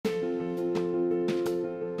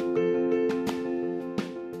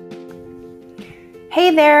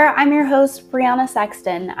Hey there, I'm your host, Brianna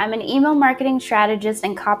Sexton. I'm an email marketing strategist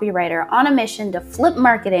and copywriter on a mission to flip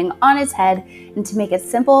marketing on its head and to make it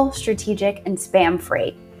simple, strategic, and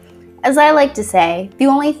spam-free. As I like to say, the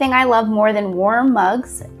only thing I love more than warm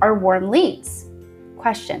mugs are warm leads.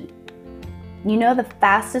 Question: you know the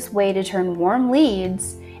fastest way to turn warm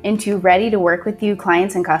leads into ready to work with you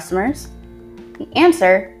clients and customers? The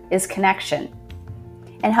answer is connection.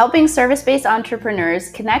 And helping service-based entrepreneurs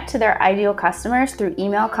connect to their ideal customers through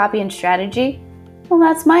email, copy, and strategy, well,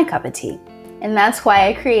 that's my cup of tea. And that's why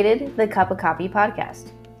I created the Cup of Copy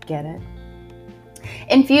podcast. Get it?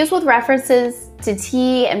 Infused with references to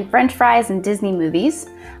tea and French fries and Disney movies,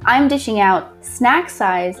 I'm dishing out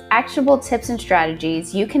snack-size, actionable tips and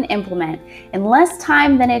strategies you can implement in less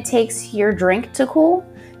time than it takes your drink to cool,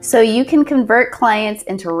 so you can convert clients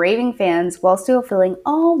into raving fans while still feeling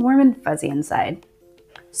all warm and fuzzy inside.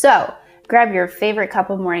 So, grab your favorite cup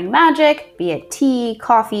of morning magic, be it tea,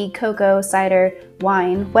 coffee, cocoa, cider,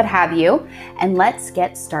 wine, what have you, and let's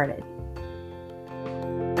get started.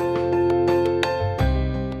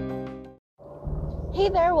 Hey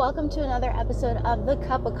there, welcome to another episode of the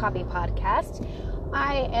Cup of Copy podcast.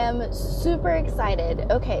 I am super excited.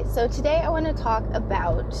 Okay, so today I want to talk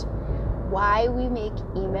about why we make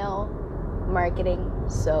email marketing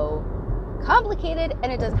so complicated,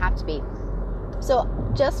 and it doesn't have to be. So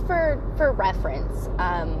just for reference,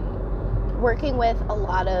 working with a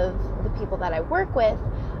lot of the people that I work with,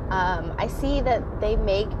 I see that they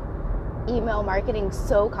make email marketing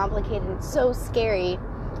so complicated and so scary,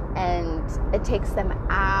 and it takes them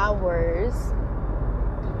hours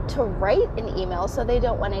to write an email, so they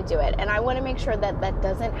don't want to do it. And I want to make sure that that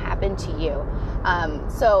doesn't happen to you.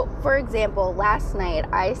 So for example, last night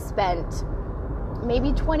I spent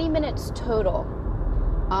maybe 20 minutes total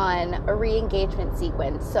on a re-engagement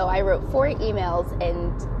sequence. So I wrote 4 emails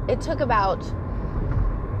and it took about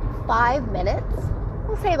 5 minutes.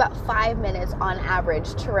 We'll say about 5 minutes on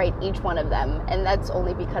average to write each one of them. And that's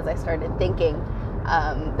only because I started thinking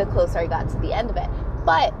the closer I got to the end of it.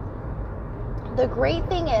 But the great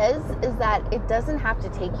thing is that it doesn't have to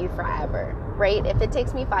take you forever, right? If it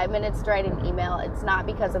takes me 5 minutes to write an email, it's not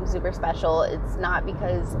because I'm super special. It's not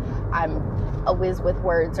because I'm a whiz with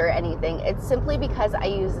words or anything. It's simply because I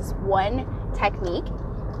use this one technique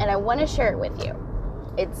and I want to share it with you.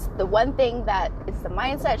 It's the one thing that it's the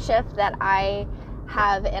mindset shift that I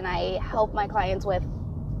have and I help my clients with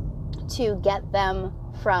to get them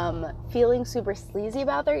from feeling super sleazy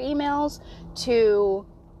about their emails to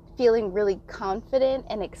feeling really confident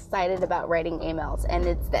and excited about writing emails. And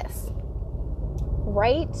it's this: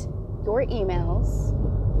 write your emails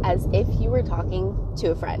as if you were talking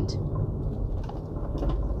to a friend.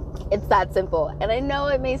 It's that simple. And I know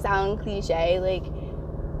it may sound cliche,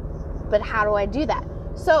 but how do I do that?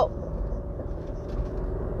 So,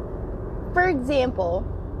 for example,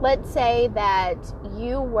 let's say that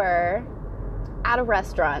you were at a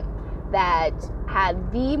restaurant that had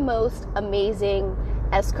the most amazing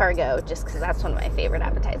escargot, just because that's one of my favorite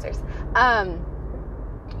appetizers.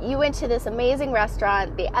 You went to this amazing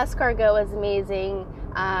restaurant. The escargot is amazing.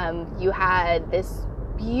 You had this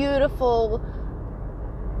beautiful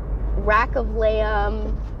rack of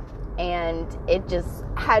lamb, and it just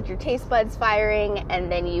had your taste buds firing.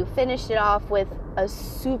 And then you finished it off with a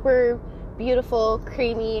super beautiful,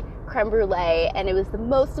 creamy creme brulee, and it was the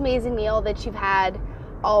most amazing meal that you've had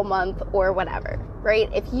all month or whatever, right?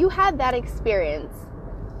 If you had that experience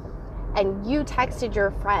and you texted your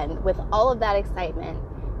friend with all of that excitement,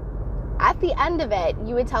 at the end of it,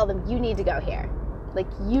 you would tell them, you need to go here.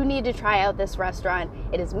 You need to try out this restaurant.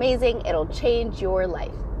 It is amazing. It'll change your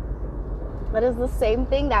life. That is the same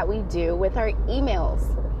thing that we do with our emails,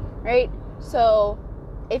 right? So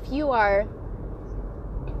if you are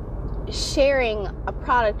sharing a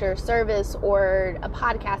product or service or a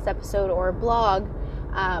podcast episode or a blog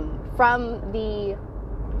from the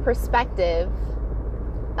perspective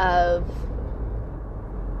of,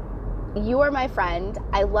 you are my friend,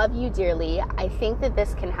 I love you dearly, I think that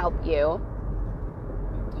this can help you,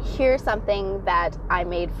 here's something that I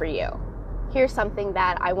made for you, here's something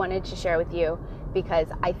that I wanted to share with you because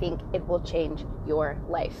I think it will change your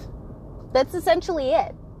life. That's essentially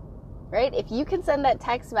it, right? If you can send that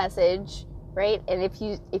text message, right? And if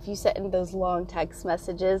you send those long text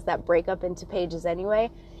messages that break up into pages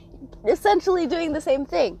anyway, essentially doing the same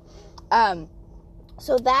thing.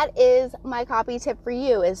 So that is my copy tip for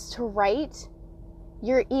you, is to write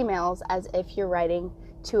your emails as if you're writing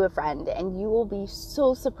to a friend, and you will be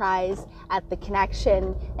so surprised at the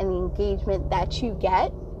connection and the engagement that you get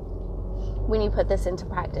when you put this into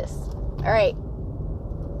practice. All right.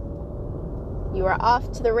 You are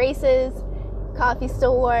off to the races. Coffee's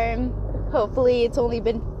still warm. Hopefully it's only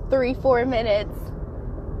been 3-4 minutes.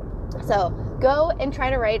 So go and try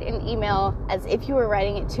to write an email as if you were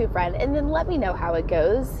writing it to a friend, and then let me know how it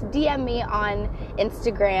goes. DM me on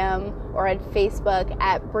Instagram or on Facebook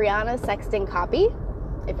at Brianna Sexton Copy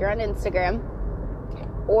if you're on Instagram,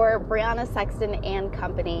 or Brianna Sexton and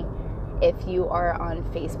Company if you are on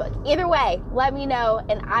Facebook. Either way, let me know,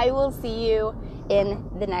 and I will see you in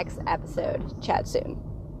the next episode. Chat soon.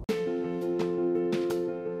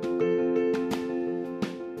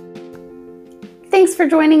 Thanks for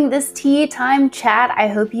joining this tea time chat. I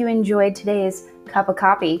hope you enjoyed today's cup of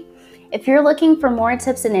coffee. If you're looking for more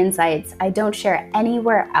tips and insights I don't share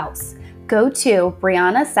anywhere else, go to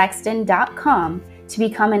briannasexton.com to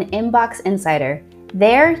become an Inbox Insider.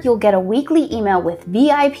 There, you'll get a weekly email with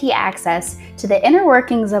VIP access to the inner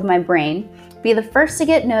workings of my brain, be the first to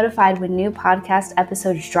get notified when new podcast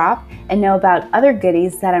episodes drop, and know about other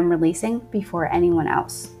goodies that I'm releasing before anyone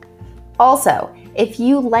else. Also, if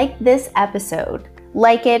you like this episode,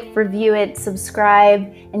 like it, review it,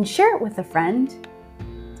 subscribe, and share it with a friend.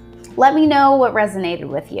 Let me know what resonated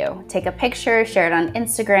with you. Take a picture, share it on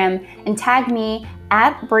Instagram, and tag me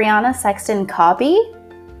at Brianna Sexton Copy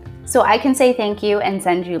so I can say thank you and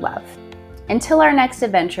send you love. Until our next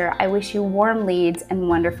adventure, I wish you warm leads and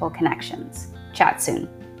wonderful connections. Chat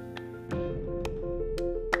soon.